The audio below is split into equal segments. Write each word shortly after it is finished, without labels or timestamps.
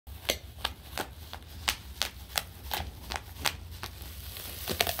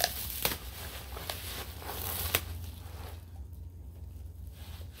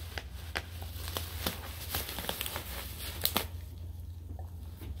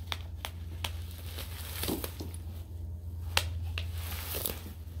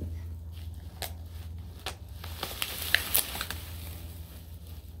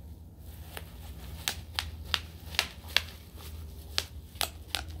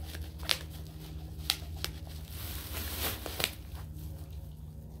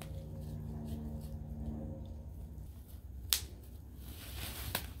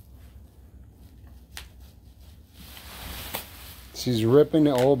She's ripping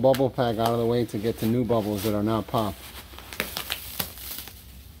the old bubble pack out of the way to get to new bubbles that are not popped.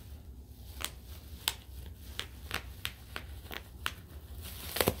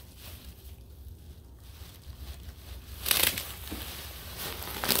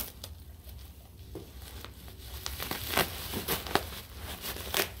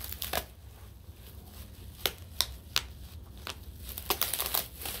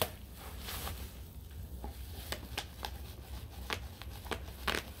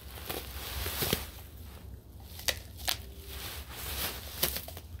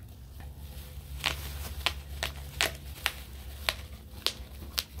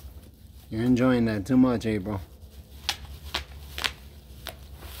 You're enjoying that too much, April.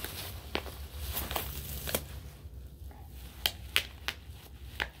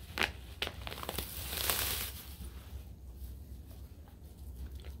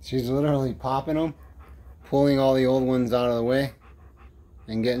 She's literally popping them, pulling all the old ones out of the way,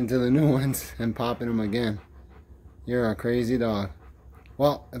 and getting to the new ones and popping them again. You're a crazy dog.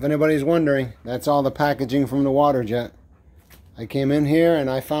 Well, if anybody's wondering, that's all the packaging from the water jet. I came in here and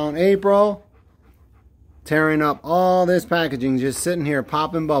I found April tearing up all this packaging, just sitting here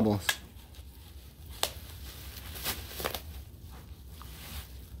popping bubbles.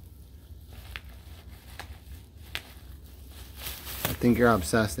 I think you're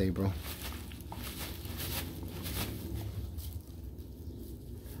obsessed, April.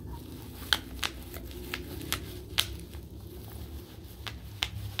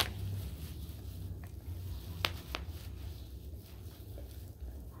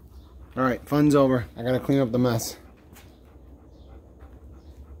 All right, fun's over. I gotta clean up the mess.